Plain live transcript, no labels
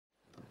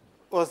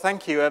Well,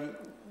 thank you.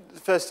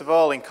 First of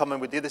all, in common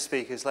with the other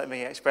speakers, let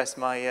me express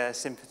my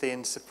sympathy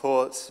and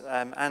support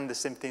and the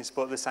sympathy and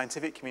support of the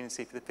scientific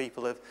community for the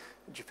people of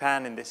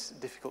Japan in this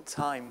difficult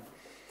time.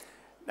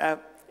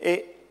 Now,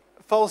 it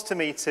falls to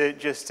me to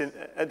just,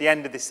 at the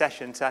end of this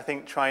session, to, I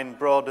think, try and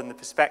broaden the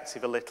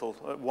perspective a little,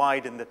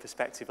 widen the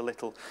perspective a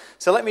little.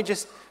 So let me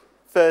just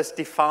first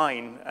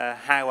define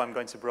how I'm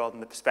going to broaden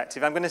the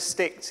perspective. I'm going to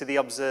stick to the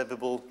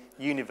observable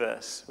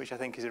universe, which I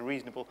think is a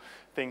reasonable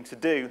thing to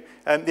do.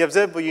 The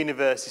observable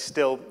universe is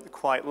still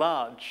quite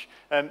large.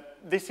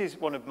 This is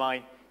one of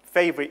my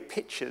favourite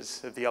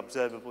pictures of the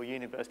observable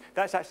universe.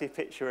 That's actually a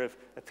picture of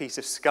a piece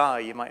of sky.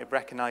 You might have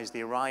recognised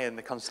the Orion,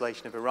 the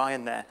constellation of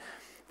Orion there.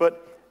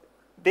 But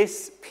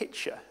this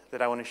picture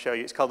that I want to show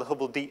you, it's called the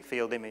Hubble Deep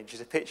Field image, is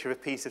a picture of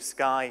a piece of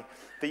sky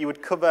that you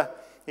would cover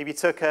if you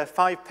took a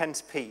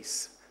 5p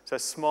piece, so a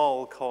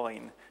small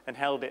coin, and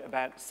held it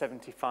about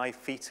 75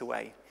 feet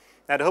away.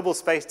 Now, the Hubble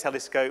Space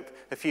Telescope,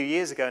 a few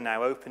years ago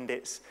now, opened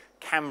its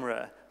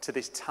camera to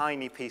this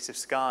tiny piece of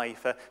sky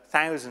for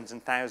thousands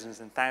and thousands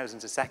and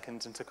thousands of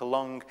seconds and took a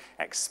long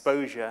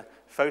exposure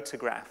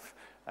photograph.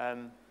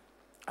 And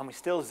we're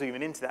still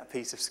zooming into that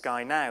piece of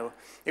sky now.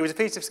 It was a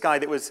piece of sky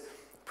that was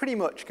pretty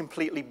much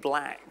completely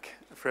black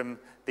from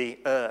the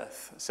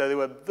Earth. So there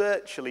were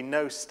virtually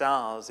no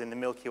stars in the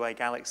Milky Way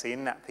galaxy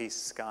in that piece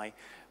of sky.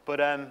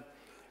 But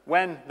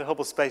when the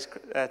Hubble Space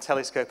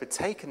Telescope had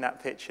taken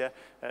that picture,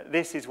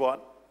 this is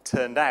what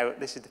turned out.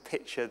 This is the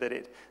picture that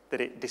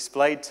it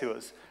displayed to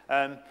us.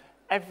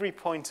 Every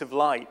point of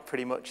light,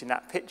 pretty much, in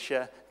that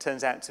picture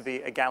turns out to be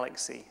a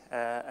galaxy,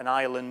 an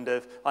island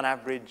of, on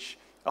average,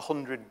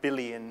 100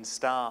 billion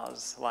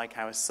stars, like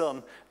our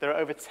sun. There are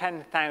over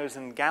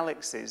 10,000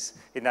 galaxies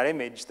in that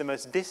image. The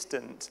most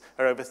distant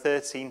are over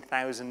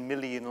 13,000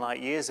 million light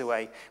years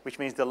away, which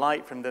means the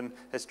light from them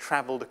has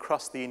travelled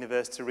across the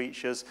universe to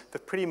reach us for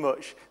pretty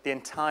much the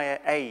entire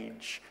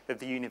age of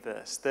the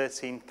universe,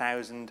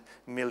 13,000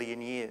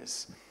 million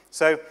years.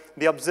 So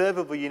the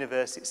observable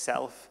universe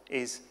itself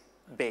is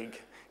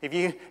big. If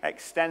you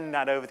extend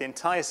that over the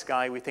entire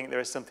sky, we think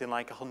there are something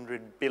like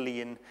 100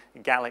 billion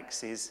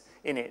galaxies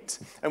in it.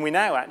 And we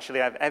now actually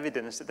have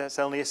evidence that that's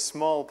only a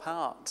small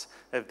part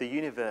of the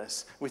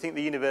universe. We think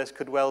the universe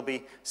could well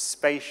be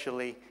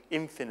spatially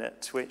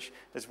infinite, which,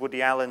 as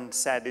Woody Allen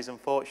said, is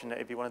unfortunate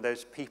if you're one of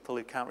those people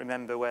who can't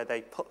remember where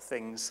they put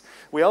things.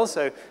 We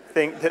also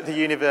think that the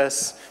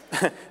universe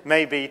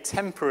may be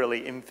temporally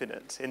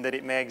infinite, in that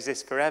it may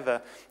exist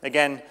forever.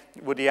 Again,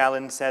 Woody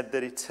Allen said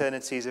that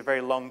eternity is a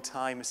very long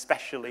time,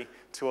 especially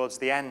towards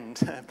the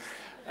end.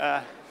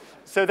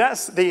 So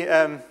that's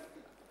the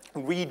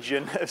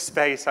region of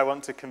space I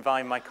want to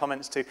confine my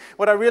comments to.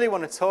 What I really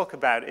want to talk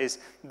about is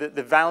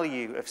the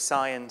value of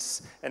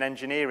science and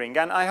engineering,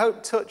 and I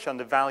hope touch on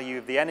the value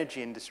of the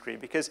energy industry,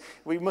 because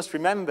we must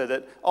remember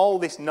that all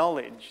this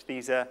knowledge,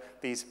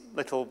 these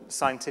little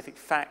scientific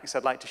facts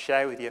I'd like to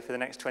share with you for the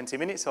next 20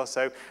 minutes or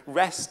so,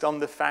 rest on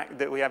the fact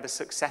that we have a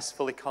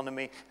successful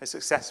economy, a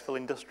successful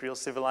industrial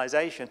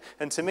civilization,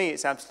 and to me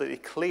it's absolutely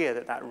clear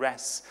that that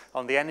rests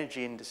on the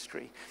energy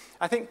industry.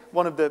 I think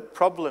one of the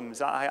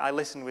problems, I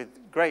listened with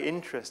great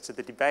interest to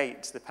the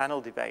debate, the panel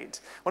debate.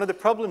 One of the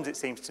problems, it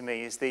seems to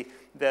me, is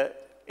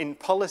in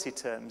policy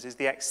terms, is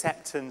the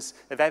acceptance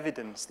of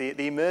evidence,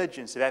 the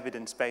emergence of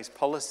evidence-based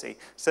policy,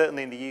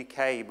 certainly in the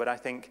UK, but I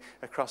think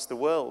across the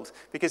world.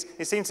 Because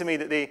it seems to me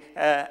that the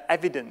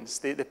evidence,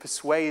 the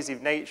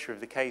persuasive nature of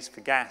the case for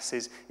gas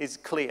is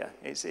clear.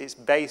 It's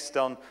based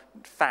on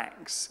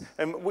facts.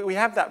 And we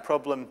have that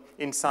problem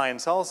in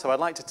science also. I'd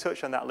like to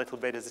touch on that a little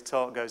bit as the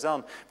talk goes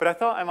on. But I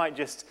thought I might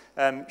just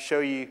show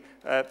you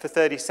for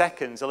 30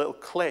 seconds a little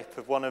clip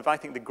of one of, I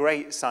think, the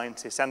great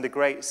scientists and the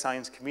great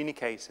science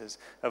communicators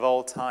of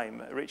all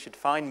time, Richard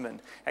Feynman,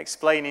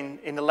 explaining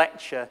in a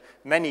lecture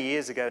many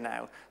years ago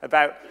now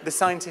about the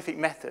scientific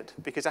method,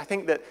 because I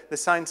think that the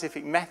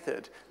scientific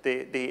method,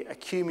 the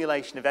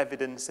accumulation of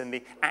evidence and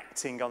the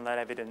acting on that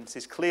evidence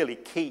is clearly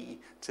key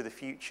to the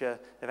future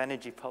of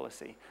energy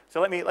policy.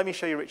 So let me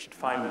show you Richard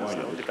Feynman's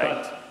little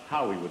debate.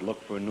 How we would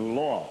look for a new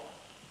law.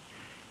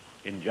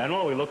 In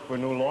general, we look for a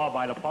new law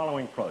by the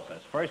following process.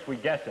 First, we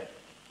guess it.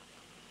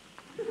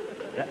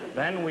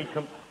 Then we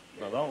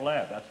well, don't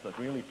laugh, that's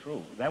really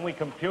true. Then we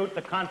compute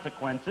the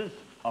consequences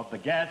of the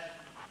guess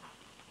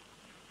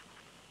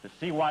to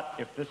see what,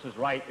 if this is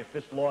right, if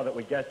this law that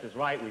we guessed is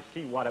right, we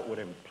see what it would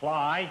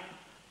imply,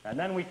 and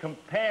then we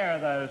compare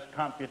those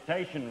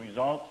computation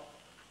results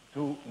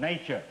to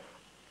nature,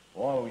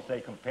 or we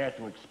say compare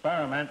to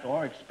experiment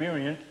or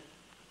experience.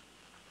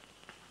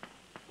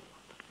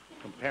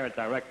 Compare it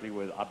directly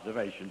with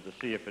observation to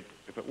see if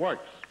it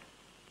works.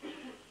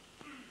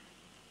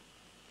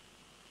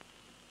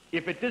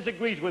 If it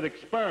disagrees with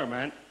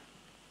experiment,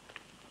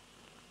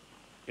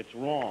 it's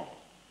wrong.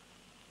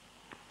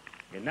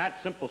 And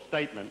that simple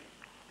statement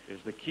is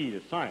the key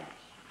to science.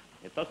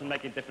 It doesn't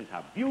make a difference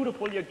how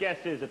beautiful your guess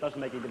is. It doesn't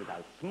make a difference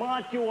how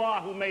smart you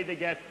are who made the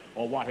guess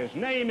or what his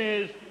name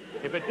is.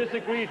 If it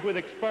disagrees with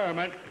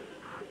experiment,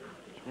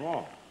 it's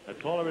wrong.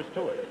 That's all there is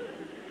to it.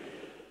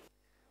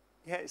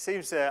 Yeah, it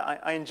seems,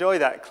 I enjoy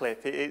that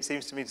clip. It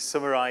seems to me to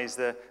summarise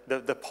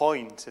the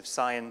point of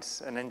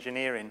science and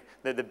engineering,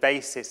 the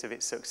basis of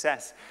its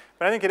success.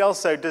 But I think it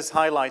also does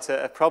highlight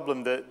a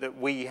problem that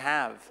we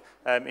have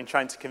in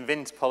trying to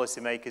convince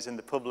policymakers and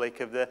the public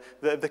of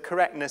the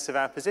correctness of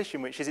our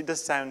position, which is it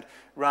does sound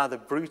rather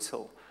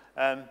brutal.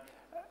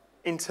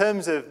 In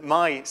terms of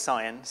my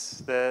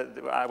science,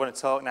 I want to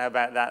talk now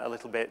about that a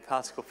little bit,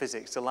 particle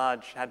physics, the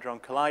Large Hadron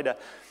Collider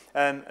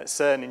at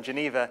CERN in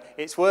Geneva,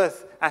 it's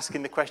worth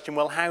asking the question,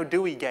 well, how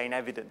do we gain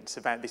evidence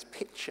about this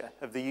picture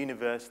of the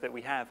universe that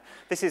we have?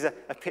 This is a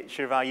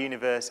picture of our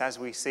universe as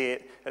we see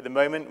it at the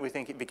moment. We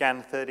think it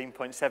began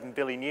 13.7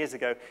 billion years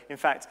ago. In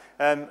fact,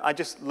 I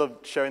just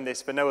loved showing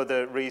this for no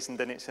other reason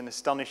than it's an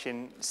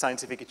astonishing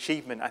scientific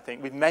achievement, I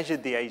think. We've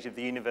measured the age of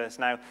the universe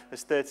now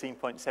as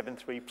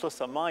 13.73 plus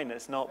or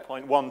minus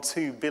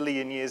 0.12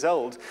 billion years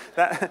old.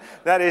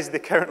 That is the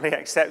currently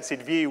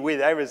accepted view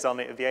with errors on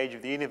it of the age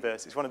of the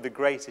universe. It's one of the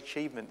great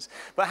achievements.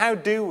 But how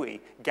do we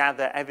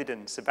gather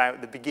evidence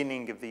about the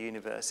beginning of the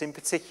universe, in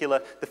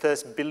particular the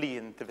first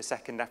billionth of a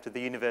second after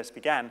the universe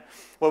began?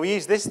 Well, we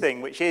use this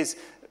thing, which is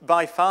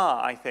by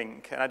far, I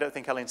think, and I don't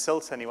think I'll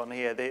insult anyone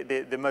here,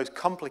 the most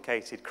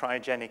complicated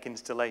cryogenic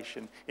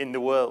installation in the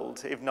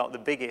world, if not the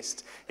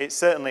biggest. It's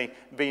certainly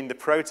been the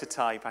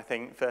prototype, I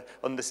think, for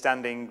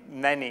understanding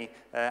many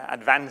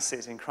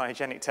advances in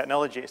cryogenic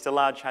technology. It's the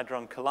Large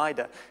Hadron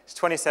Collider. It's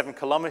 27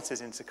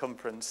 kilometers in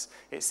circumference.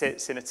 It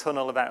sits in a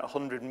tunnel about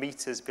 100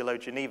 meters below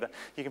Geneva.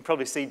 You can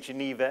probably see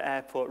Geneva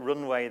Airport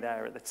runway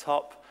there at the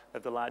top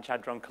of the Large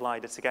Hadron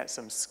Collider to get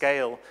some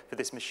scale for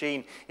this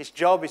machine. Its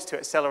job is to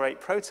accelerate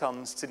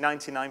protons to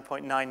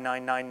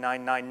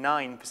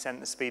 99.999999%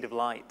 the speed of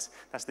light.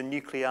 That's the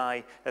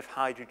nuclei of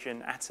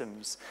hydrogen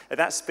atoms. At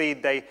that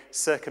speed, they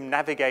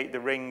circumnavigate the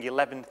ring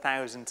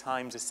 11,000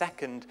 times a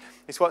second.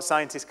 It's what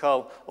scientists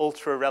call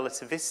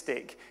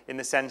ultra-relativistic, in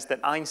the sense that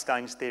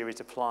Einstein's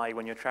theories apply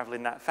when you're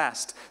traveling that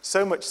fast.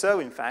 So much so,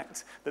 in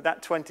fact,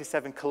 that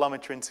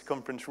 27-kilometer in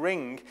circumference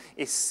ring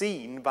is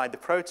seen by the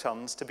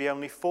protons to be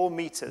only 4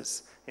 meters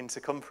in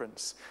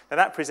circumference. Now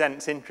that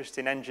presents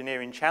interesting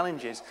engineering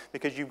challenges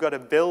because you've got to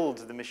build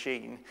the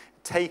machine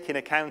taking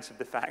account of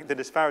the fact that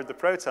as far as the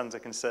protons are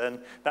concerned,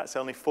 that's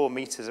only 4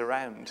 meters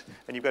around,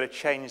 and you've got to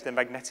change the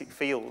magnetic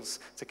fields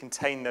to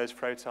contain those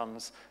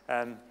protons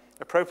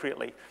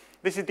appropriately.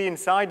 This is the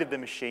inside of the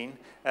machine.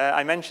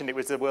 I mentioned it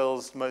was the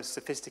world's most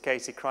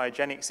sophisticated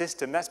cryogenic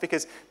system. That's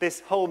because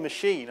this whole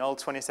machine, all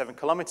 27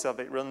 kilometers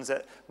of it, runs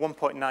at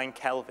 1.9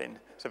 Kelvin,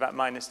 so about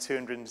minus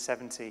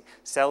 270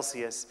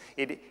 Celsius.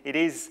 It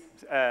is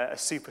a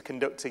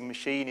superconducting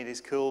machine. It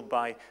is cooled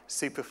by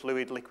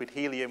superfluid liquid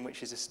helium,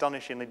 which is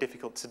astonishingly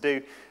difficult to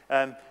do.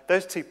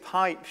 Those two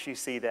pipes you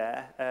see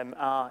there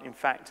are, in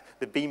fact,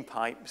 the beam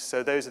pipes.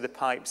 So those are the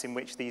pipes in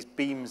which these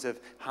beams of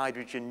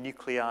hydrogen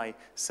nuclei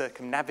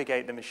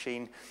circumnavigate the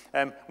machine.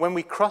 When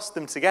we cross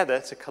them together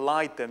to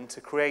collide them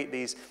to create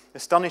these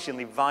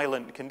astonishingly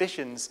violent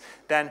conditions,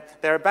 then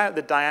they're about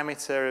the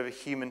diameter of a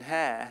human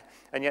hair,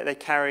 and yet they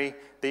carry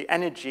the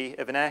energy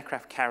of an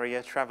aircraft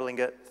carrier traveling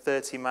at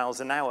 30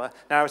 miles an hour.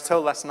 Now, I was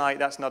told last night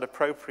that's not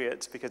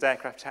appropriate because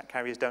aircraft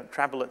carriers don't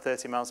travel at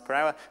 30 miles per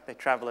hour. They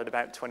travel at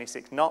about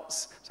 26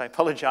 knots. So I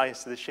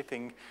apologize to the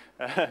shipping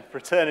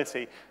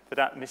fraternity for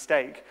that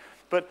mistake.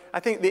 But I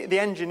think the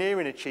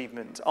engineering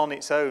achievement on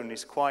its own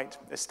is quite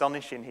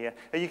astonishing here.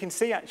 You can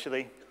see,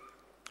 actually,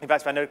 in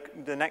fact, if I know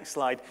the next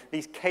slide,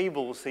 these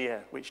cables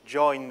here which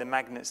join the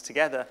magnets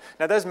together.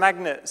 Now, those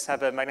magnets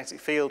have a magnetic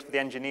field for the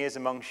engineers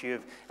amongst you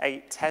of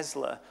 8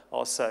 Tesla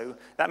or so.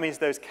 That means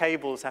those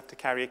cables have to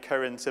carry a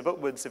current of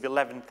upwards of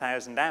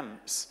 11,000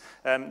 amps.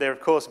 They're,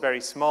 of course,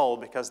 very small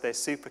because they're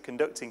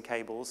superconducting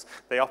cables.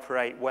 They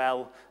operate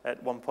well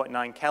at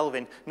 1.9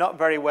 Kelvin, not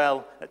very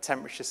well at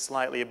temperatures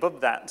slightly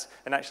above that.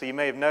 And actually, you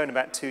may have known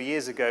about 2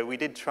 years ago, we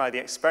did try the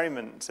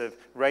experiment of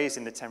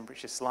raising the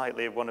temperature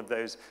slightly of one of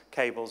those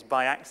cables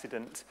by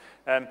accident.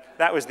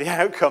 That was the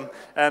outcome.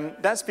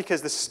 That's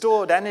because the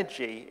stored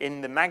energy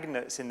in the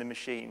magnets in the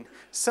machine,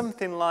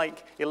 something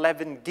like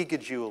 11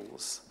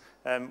 gigajoules,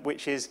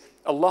 which is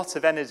a lot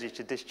of energy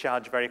to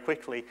discharge very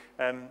quickly.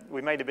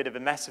 We made a bit of a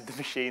mess of the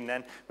machine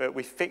then, but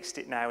we fixed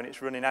it now and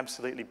it's running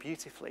absolutely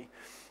beautifully.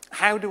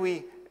 How do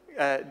we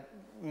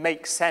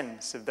make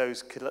sense of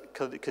those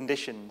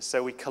conditions?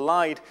 So we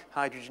collide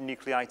hydrogen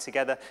nuclei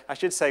together. I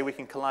should say we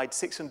can collide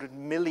 600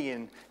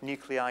 million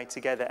nuclei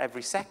together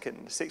every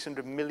second,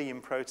 600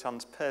 million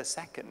protons per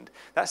second.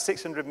 That's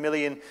 600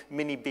 million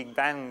mini Big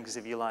Bangs,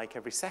 if you like,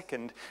 every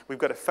second. We've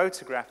got to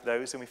photograph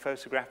those, and we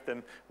photograph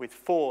them with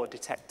 4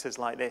 detectors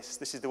like this.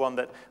 This is the one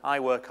that I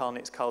work on.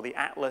 It's called the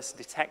Atlas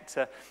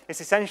detector. It's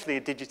essentially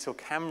a digital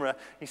camera.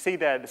 You see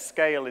there, the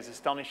scale is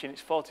astonishing.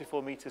 It's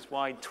 44 meters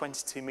wide,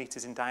 22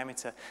 meters in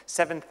diameter,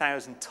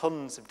 7,000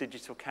 tons of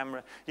digital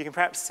camera. You can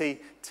perhaps see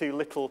 2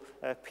 little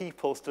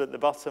people stood at the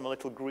bottom, a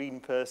little green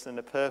person and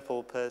a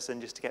purple person,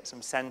 just to get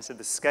some sense of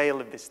the scale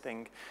of this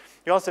thing.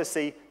 You also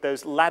see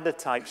those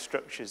ladder-type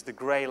structures, the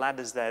grey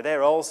ladders there.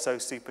 They're also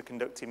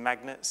superconducting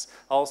magnets,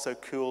 also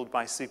cooled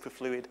by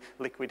superfluid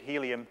liquid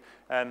helium.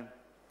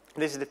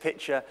 This is a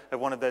picture of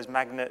one of those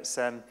magnets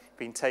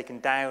being taken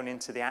down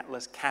into the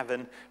Atlas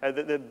cavern.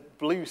 The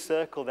blue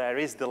circle there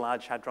is the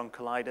Large Hadron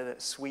Collider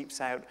that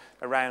sweeps out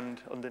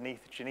around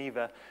underneath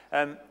Geneva.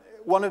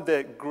 One of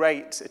the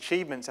great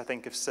achievements, I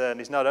think, of CERN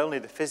is not only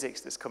the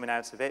physics that's coming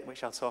out of it,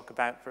 which I'll talk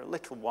about for a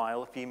little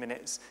while, a few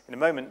minutes in a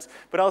moment,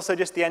 but also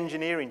just the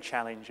engineering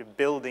challenge of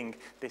building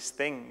this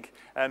thing.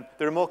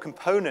 There are more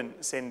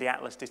components in the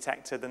Atlas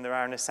detector than there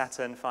are in a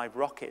Saturn V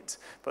rocket,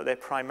 but they're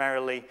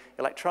primarily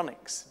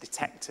electronics,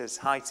 detectors,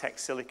 high-tech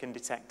silicon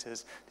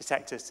detectors,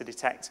 detectors to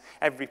detect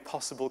every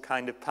possible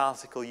kind of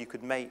particle you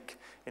could make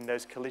in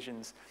those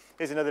collisions.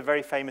 Here's another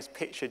very famous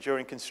picture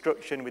during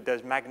construction with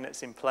those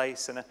magnets in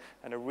place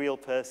and a real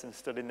person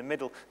stood in the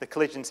middle. The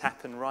collisions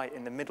happen right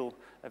in the middle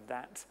of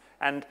that.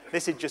 And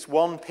this is just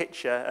one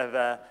picture of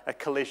a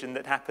collision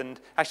that happened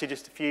actually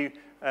just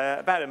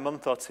about a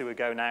month or two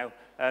ago now.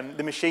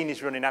 The machine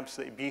is running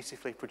absolutely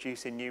beautifully,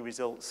 producing new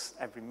results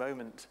every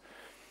moment.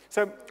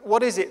 So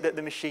what is it that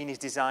the machine is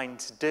designed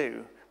to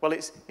do? Well,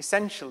 it's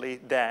essentially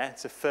there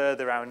to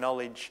further our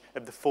knowledge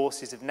of the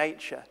forces of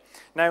nature.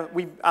 Now,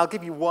 I'll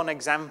give you one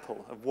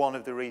example of one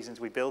of the reasons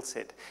we built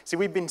it. See,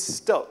 we've been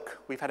stuck.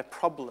 We've had a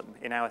problem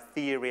in our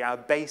theory, our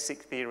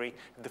basic theory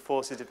of the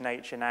forces of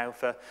nature now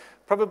for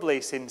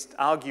probably since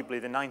arguably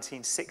the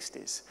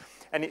 1960s.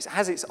 And it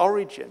has its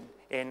origin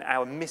in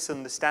our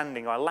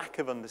misunderstanding, or lack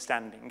of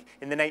understanding,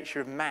 in the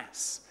nature of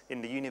mass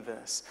in the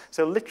universe.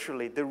 So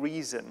literally the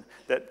reason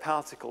that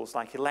particles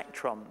like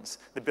electrons,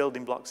 the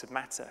building blocks of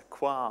matter,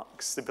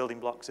 quarks, the building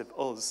blocks of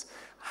us,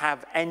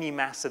 have any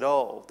mass at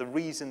all, the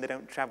reason they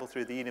don't travel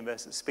through the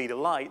universe at the speed of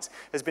light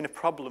has been a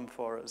problem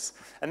for us.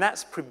 And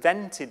that's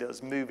prevented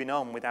us moving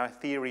on with our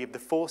theory of the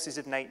forces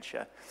of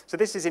nature. So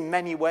this is in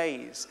many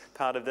ways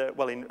part of the,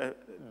 well, in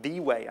the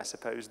way, I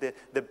suppose, the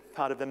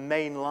part of the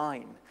main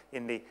line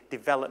in the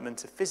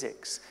development of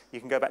physics. You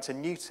can go back to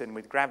Newton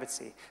with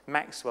gravity,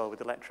 Maxwell with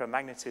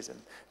electromagnetism,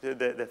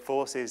 the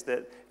forces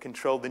that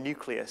controlled the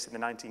nucleus in the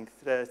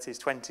 1930s,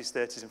 20s,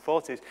 30s, and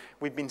 40s.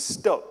 We've been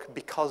stuck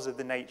because of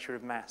the nature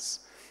of mass.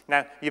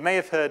 Now, you may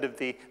have heard of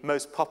the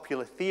most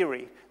popular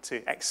theory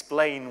to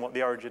explain what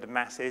the origin of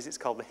mass is. It's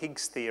called the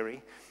Higgs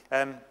theory.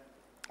 And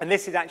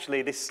this is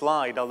actually, this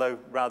slide, although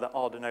rather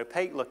odd and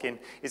opaque looking,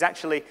 is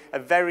actually a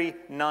very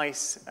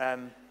nice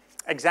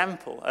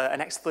example, an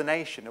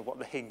explanation of what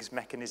the Higgs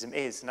mechanism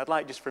is. And I'd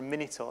like just for a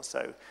minute or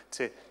so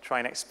to try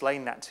and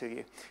explain that to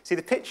you. See,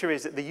 the picture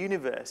is that the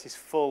universe is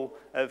full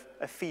of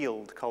a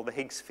field called the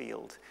Higgs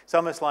field. It's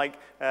almost like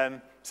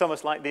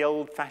the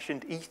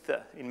old-fashioned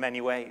ether in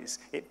many ways.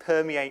 It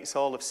permeates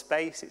all of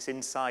space. It's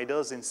inside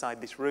us, inside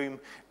this room,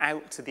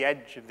 out to the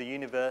edge of the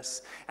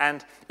universe.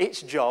 And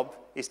its job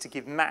is to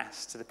give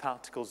mass to the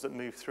particles that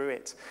move through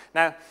it.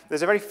 Now,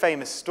 there's a very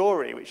famous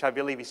story, which I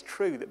believe is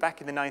true, that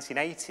back in the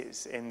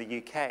 1980s in the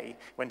UK,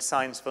 when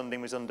science funding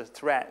was under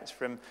threat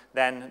from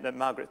then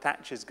Margaret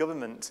Thatcher's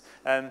government,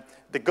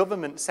 the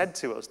government said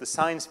to us, the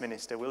science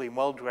minister, William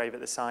Waldegrave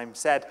at the time,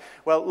 said,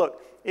 well,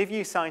 look, if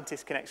you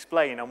scientists can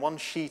explain on one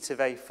sheet of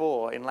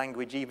A4 in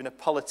language even a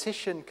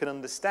politician can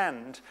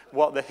understand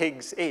what the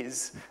Higgs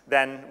is,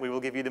 then we will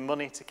give you the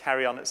money to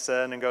carry on at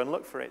CERN and go and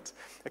look for it.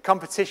 A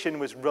competition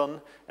was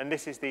run, and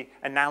this is the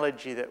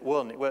analogy that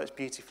won. It works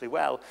beautifully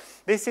well.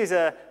 This is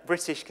a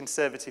British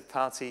Conservative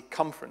Party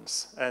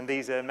conference, and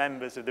these are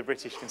members of the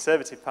British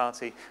Conservative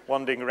Party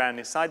wandering around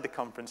inside the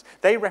conference.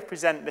 They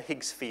represent the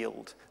Higgs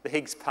field, the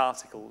Higgs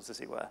particles, as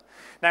it were.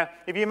 Now,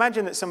 if you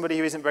imagine that somebody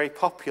who isn't very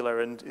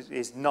popular and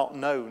is not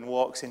known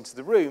walks into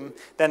the room,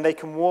 then they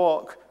can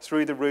walk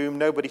through the room,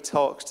 nobody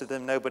talks to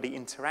them, nobody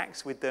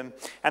interacts with them,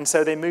 and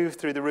so they move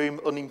through the room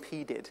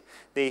unimpeded.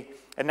 The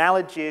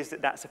analogy is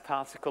that that's a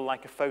particle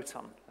like a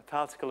photon, a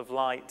particle of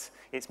light.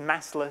 It's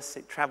massless,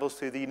 it travels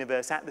through the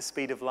universe at the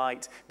speed of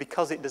light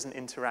because it doesn't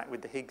interact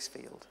with the Higgs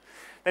field.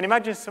 Then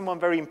imagine someone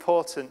very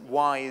important,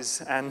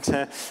 wise,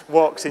 and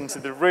walks into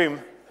the room.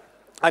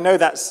 I know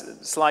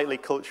that's slightly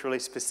culturally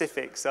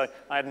specific, so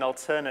I had an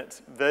alternate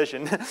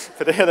version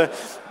for the other.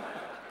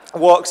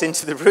 Walks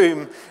into the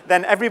room,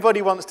 then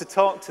everybody wants to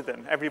talk to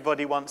them.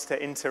 Everybody wants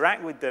to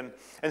interact with them.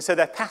 And so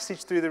their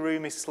passage through the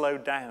room is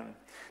slowed down.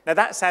 Now,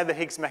 that's how the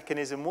Higgs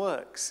mechanism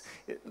works.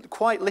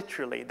 Quite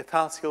literally, the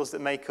particles that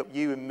make up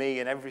you and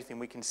me and everything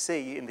we can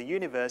see in the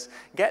universe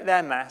get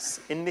their mass,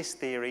 in this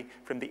theory,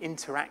 from the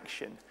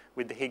interaction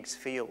with the Higgs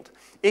field.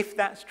 If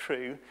that's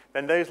true,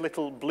 then those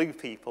little blue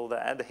people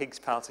there, the Higgs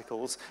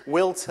particles,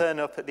 will turn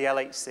up at the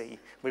LHC.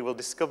 We will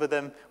discover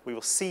them, we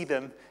will see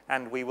them,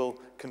 and we will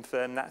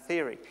confirm that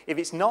theory. If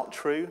it's not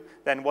true,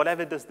 then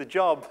whatever does the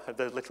job of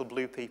those little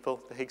blue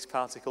people, the Higgs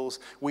particles,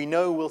 we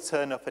know will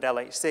turn up at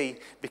LHC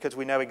because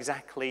we know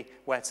exactly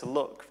where to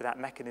look for that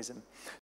mechanism.